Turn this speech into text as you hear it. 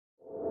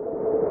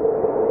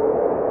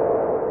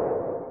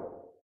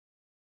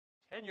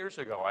10 years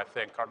ago, I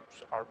think,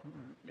 our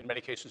in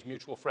many cases,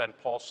 mutual friend,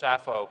 Paul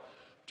Sappho,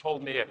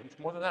 told me,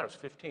 more than that, it was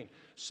 15,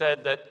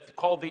 said that,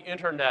 called the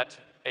internet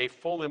a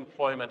full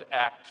employment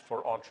act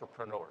for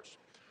entrepreneurs.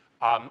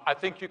 I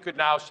think you could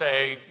now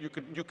say, you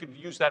could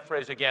use that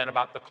phrase again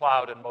about the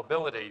cloud and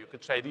mobility. You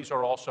could say these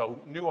are also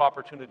new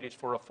opportunities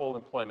for a full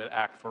employment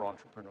act for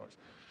entrepreneurs.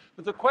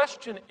 But the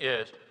question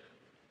is,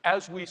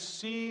 as we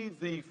see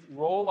the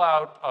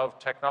rollout of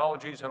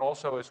technologies and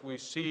also as we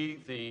see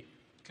the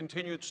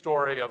continued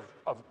story of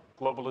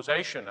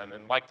globalization,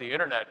 and like the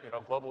internet, you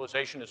know,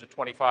 globalization is a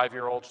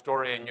 25-year-old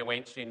story and you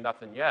ain't seen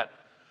nothing yet.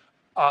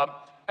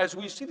 As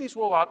we see these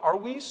roll out, are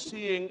we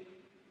seeing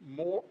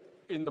more,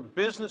 in the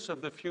business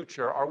of the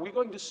future, are we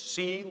going to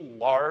see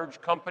large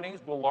companies?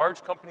 Will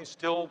large companies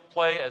still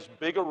play as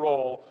big a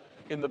role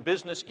in the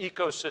business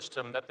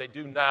ecosystem that they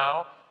do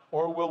now?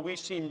 Or will we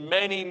see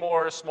many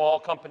more small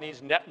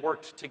companies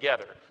networked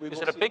together?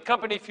 Is it a big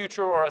company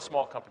future or a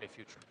small company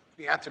future?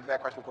 The answer to that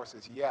question, of course,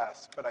 is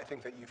yes, but I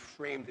think that you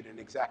framed it in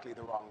exactly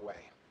the wrong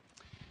way.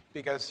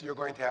 Because you're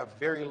going to have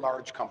very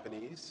large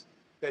companies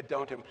that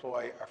don't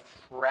employ a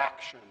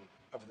fraction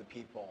of the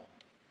people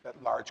that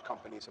large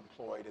companies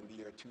employed in the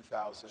year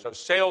 2000. So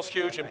sales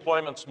huge,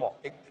 employment small.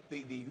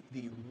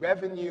 The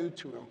revenue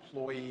to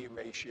employee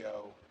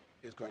ratio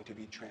is going to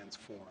be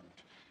transformed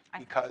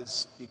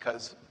because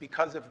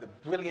of the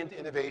brilliant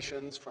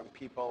innovations from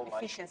people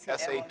like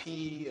SAP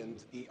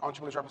and the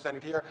entrepreneurs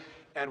represented here.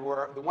 And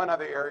the one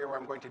other area where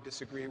I'm going to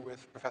disagree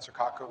with Professor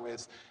Kaku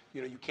is,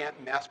 you know, you can't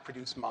mass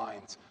produce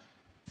minds.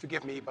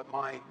 Forgive me, but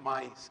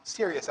my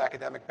serious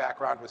academic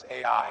background was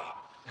AI.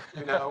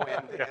 You know,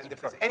 and if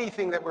there's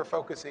anything that we're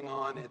focusing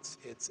on, it's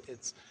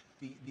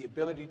the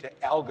ability to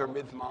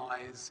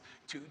algorithmize,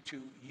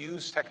 to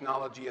use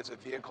technology as a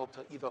vehicle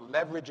to either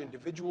leverage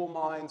individual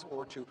minds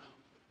or to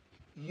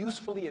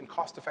usefully and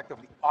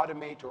cost-effectively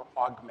automate or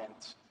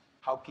augment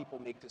how people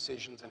make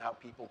decisions and how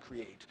people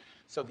create.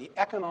 So the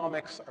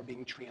economics are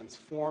being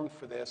transformed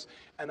for this,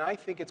 and I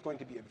think it's going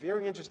to be a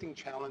very interesting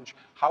challenge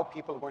how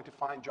people are going to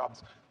find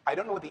jobs. I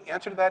don't know what the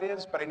answer to that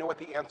is, but I know what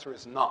the answer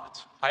is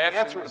not. The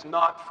answer is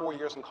not 4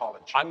 years in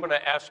college. I'm going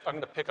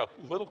to pick a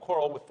little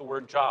quarrel with the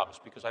word jobs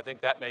because I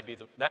think that may be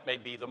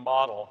the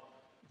model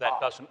that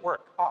doesn't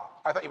work.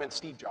 I thought you meant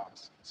Steve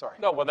Jobs. Sorry.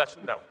 No, well,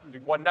 no.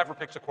 One never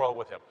picks a quarrel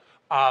with him.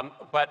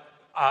 But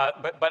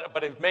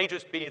it may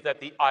just be that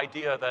the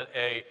idea that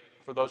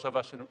for those of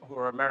us who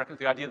are Americans,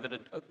 the idea that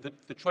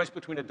the choice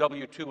between a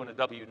W-2 and a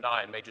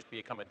W-9 may just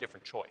become a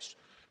different choice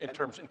in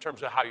terms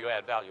of how you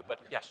add value. But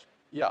yes.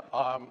 Yeah,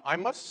 I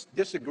must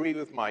disagree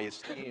with my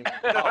esteemed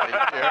colleague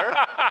here.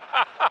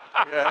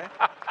 Okay.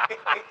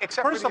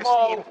 First of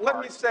all, let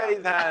me say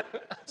that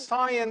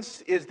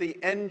science is the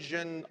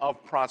engine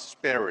of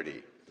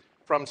prosperity.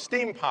 From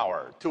steam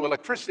power to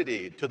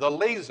electricity to the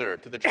laser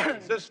to the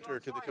transistor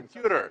to the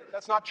computer.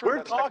 That's not true.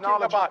 We're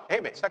talking about, hey,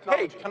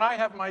 can I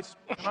have my,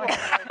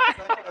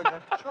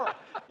 Sure.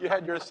 You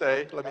had your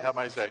say, let me have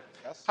my say.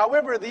 Yes.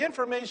 However, the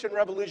information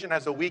revolution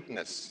has a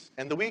weakness,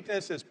 and the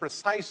weakness is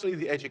precisely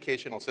the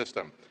educational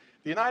system.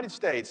 The United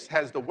States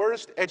has the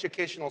worst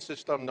educational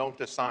system known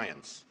to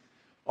science.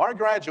 Our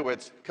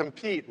graduates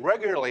compete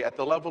regularly at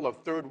the level of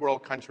third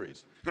world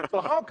countries.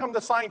 So how come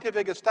the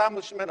scientific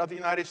establishment of the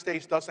United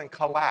States doesn't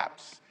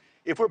collapse?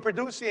 If we're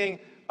producing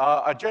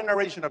a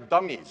generation of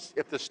dummies,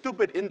 if the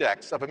stupid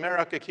index of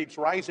America keeps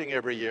rising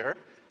every year,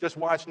 just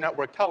watch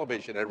network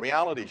television and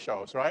reality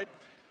shows, right?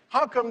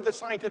 How come the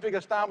scientific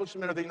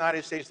establishment of the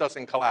United States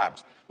doesn't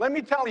collapse? Let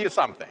me tell you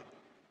something.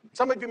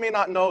 Some of you may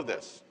not know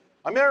this.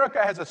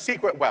 America has a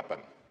secret weapon.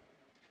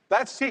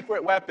 That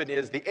secret weapon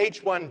is the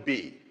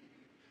H-1B.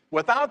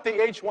 Without the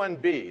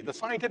H-1B, the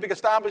scientific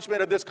establishment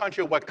of this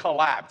country would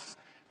collapse.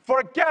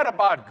 Forget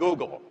about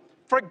Google.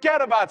 Forget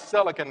about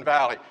Silicon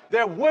Valley.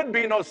 There would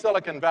be no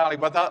Silicon Valley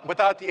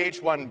without the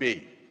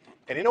H-1B.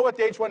 And you know what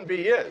the H-1B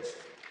is?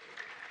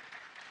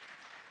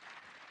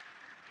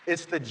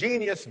 It's the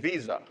genius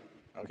visa,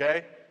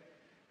 okay?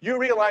 You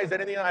realize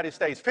that in the United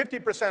States,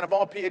 50% of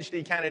all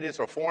PhD candidates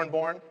are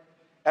foreign-born.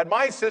 At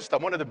my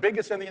system, one of the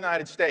biggest in the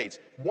United States,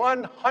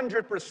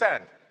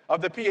 100%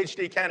 of the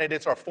PhD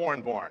candidates are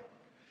foreign-born.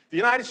 The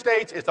United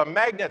States is a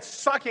magnet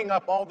sucking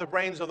up all the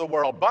brains of the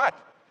world, but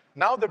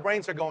now the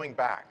brains are going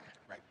back.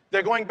 Right.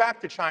 They're going back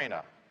to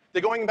China.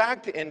 They're going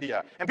back to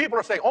India. And people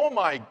are saying, oh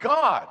my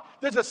God,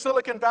 there's a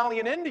Silicon Valley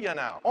in India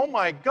now. Oh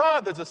my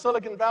God, there's a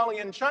Silicon Valley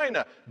in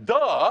China.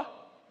 Duh.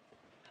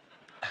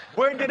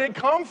 Where did it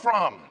come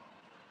from?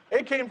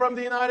 It came from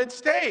the United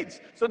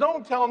States. So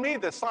don't tell me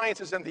that science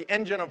isn't the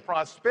engine of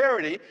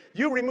prosperity.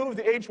 You remove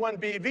the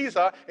H-1B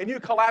visa and you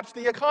collapse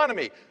the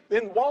economy.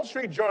 In Wall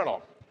Street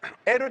Journal,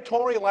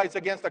 editorialized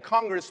against a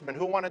congressman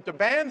who wanted to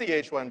ban the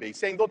H-1B,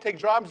 saying they'll take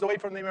jobs away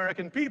from the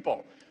American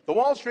people. The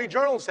Wall Street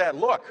Journal said,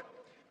 look,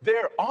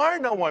 there are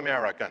no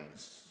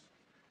Americans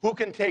who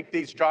can take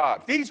these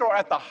jobs. These are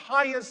at the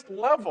highest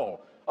level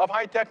of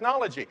high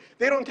technology.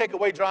 They don't take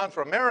away jobs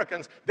from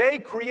Americans. They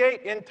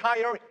create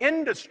entire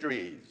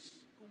industries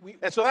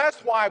And so that's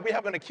why we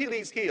have an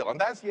Achilles heel, and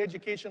that's the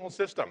educational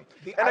system.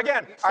 And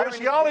again, irony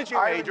sociology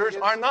majors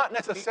is are not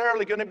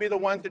necessarily going to be the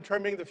ones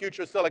determining the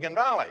future of Silicon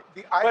Valley,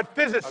 but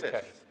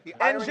physicists,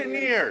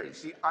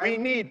 engineers. We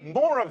need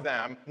more of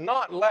them,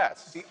 not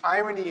less. The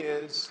irony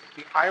is,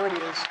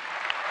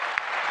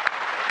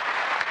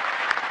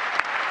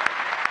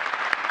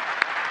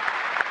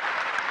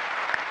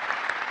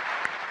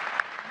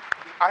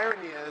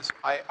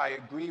 I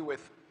agree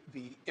with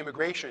the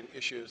immigration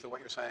issues, what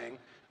you're saying,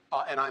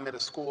 and I'm at a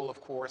school,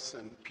 of course,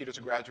 and Peter's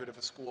a graduate of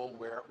a school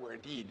where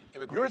indeed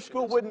immigration. Your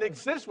school wouldn't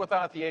exist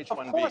without the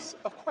H-1B.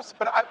 Of course,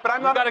 but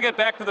I'm not. We've got to get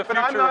back to the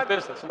future of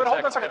business. But hold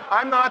on a second.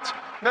 I'm not.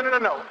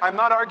 No. I'm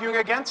not arguing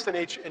against an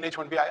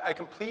H-1B. I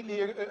completely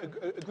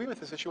agree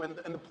with this issue, and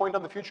the point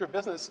on the future of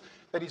business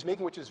that he's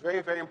making, which is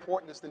very, very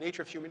important, is the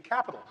nature of human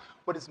capital.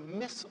 What is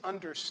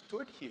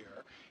misunderstood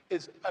here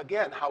is,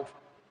 again, how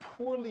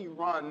poorly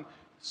run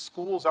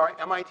schools are.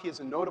 MIT is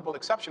a notable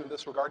exception in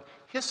this regard.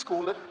 His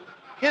school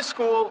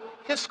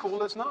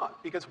is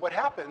not, because what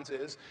happens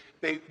is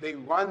they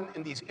run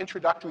in these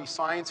introductory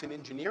science and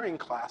engineering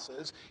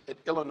classes at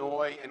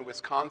Illinois and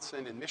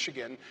Wisconsin and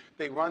Michigan.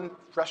 They run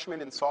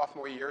freshman and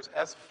sophomore years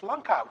as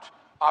flunk-out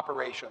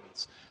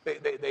operations. They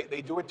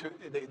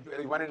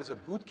run it as a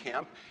boot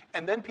camp,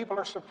 and then people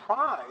are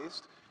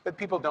surprised that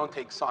people don't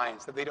take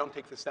science, that they don't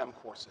take the STEM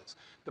courses.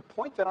 The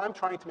point that I'm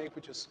trying to make,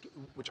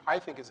 which I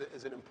think is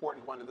an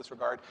important one in this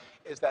regard,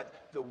 is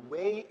that the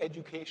way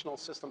educational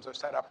systems are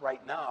set up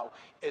right now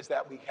is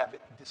that we have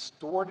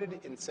distorted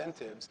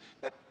incentives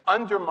that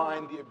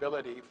undermine the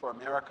ability for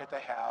America to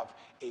have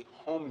a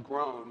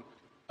homegrown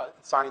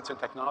science and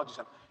technology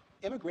system.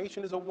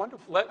 Immigration is a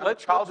wonderful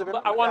child of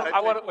immigration. I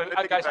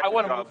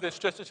want to move this,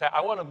 just to say,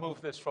 I want to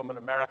move this from an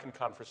American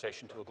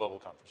conversation to a global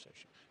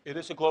conversation. It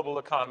is a global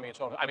economy and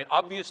so on. I mean,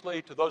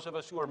 obviously, to those of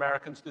us who are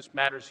Americans, this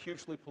matters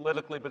hugely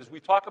politically, but as we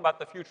talk about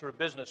the future of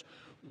business,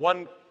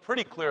 one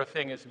pretty clear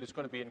thing is that it's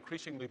going to be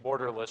increasingly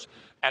borderless.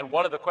 And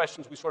one of the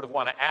questions we sort of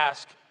want to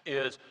ask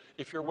is,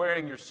 if you're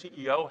wearing your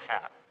CEO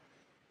hat,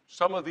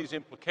 some of these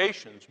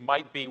implications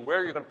might be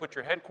where you're going to put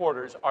your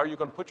headquarters. Are you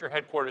going to put your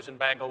headquarters in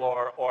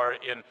Bangalore or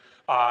in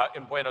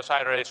Buenos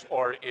Aires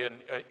or in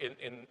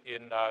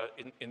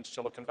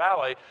Silicon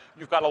Valley?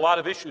 You've got a lot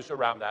of issues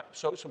around that.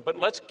 But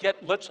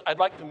I'd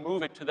like to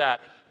move it to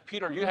that.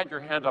 Peter, you had your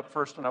hand up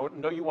first, and I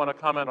know you want to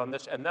comment on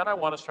this, and then I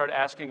want to start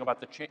asking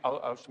about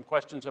some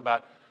questions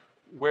about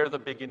where the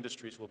big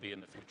industries will be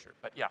in the future.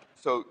 But yeah.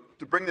 So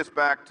to bring this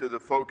back to the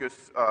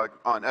focus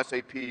on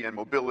SAP and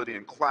mobility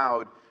and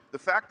cloud, the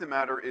fact of the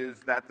matter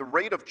is that the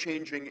rate of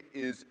changing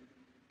is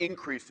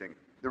increasing.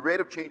 The rate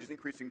of change is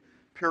increasing,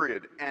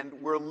 period. And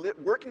we're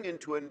working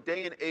into a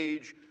day and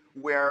age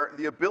where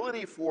the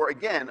ability for,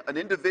 again, an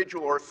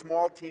individual or a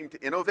small team to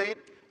innovate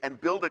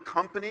and build a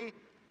company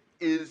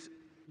is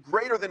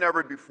greater than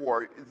ever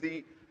before.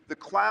 The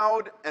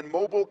cloud and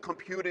mobile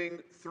computing,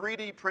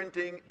 3D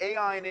printing,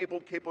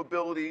 AI-enabled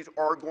capabilities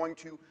are going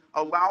to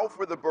allow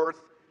for the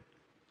birth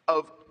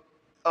of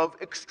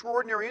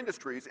extraordinary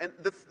industries. And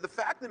the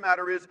fact of the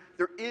matter is,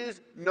 there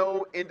is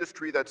no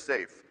industry that's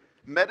safe.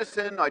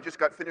 Medicine, I just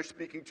got finished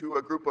speaking to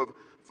a group of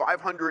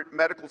 500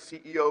 medical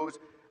CEOs.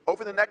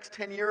 Over the next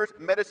 10 years,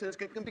 medicine is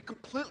going to be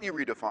completely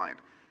redefined.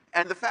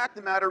 And the fact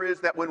of the matter is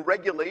that when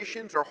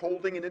regulations are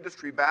holding an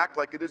industry back,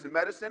 like it is in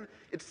medicine,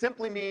 it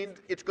simply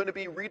means it's going to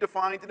be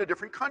redefined in a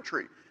different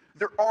country.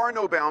 There are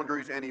no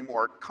boundaries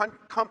anymore.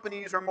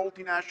 Companies are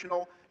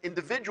multinational,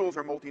 individuals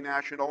are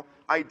multinational,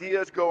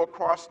 ideas go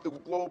across the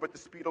globe at the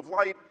speed of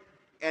light,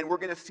 and we're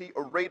going to see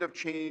a rate of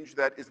change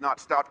that is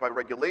not stopped by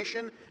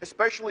regulation,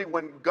 especially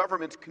when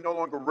governments can no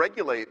longer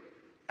regulate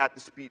at the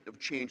speed of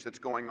change that's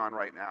going on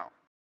right now.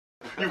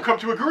 You've come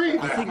to agree.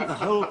 I think the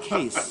whole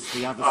case,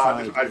 the other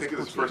side, I think this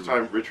is the first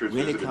time Richard's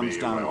really visited comes me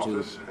in my down to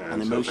office,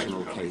 an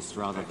emotional case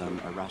rather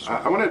than a rational.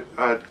 I want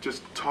to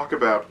just talk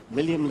about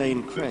William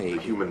Lane the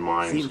Craig human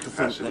mind's seemed to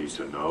think capacity that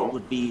to know, it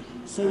would be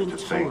so and to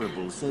think,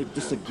 intolerable, so and to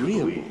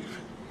disagreeable believe.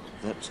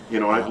 that You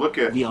know, I look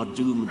at we are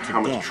doomed to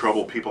how much death,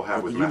 trouble people have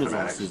that with the universe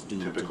mathematics, is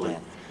doomed typically. to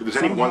death. If there's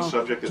any one Somehow,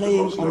 subject that the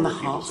playing most on the number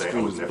of people say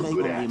I was heartstrings, never playing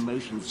good on the at,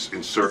 emotions,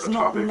 insert it's a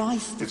not topic,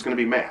 nice to it's going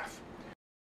to be math.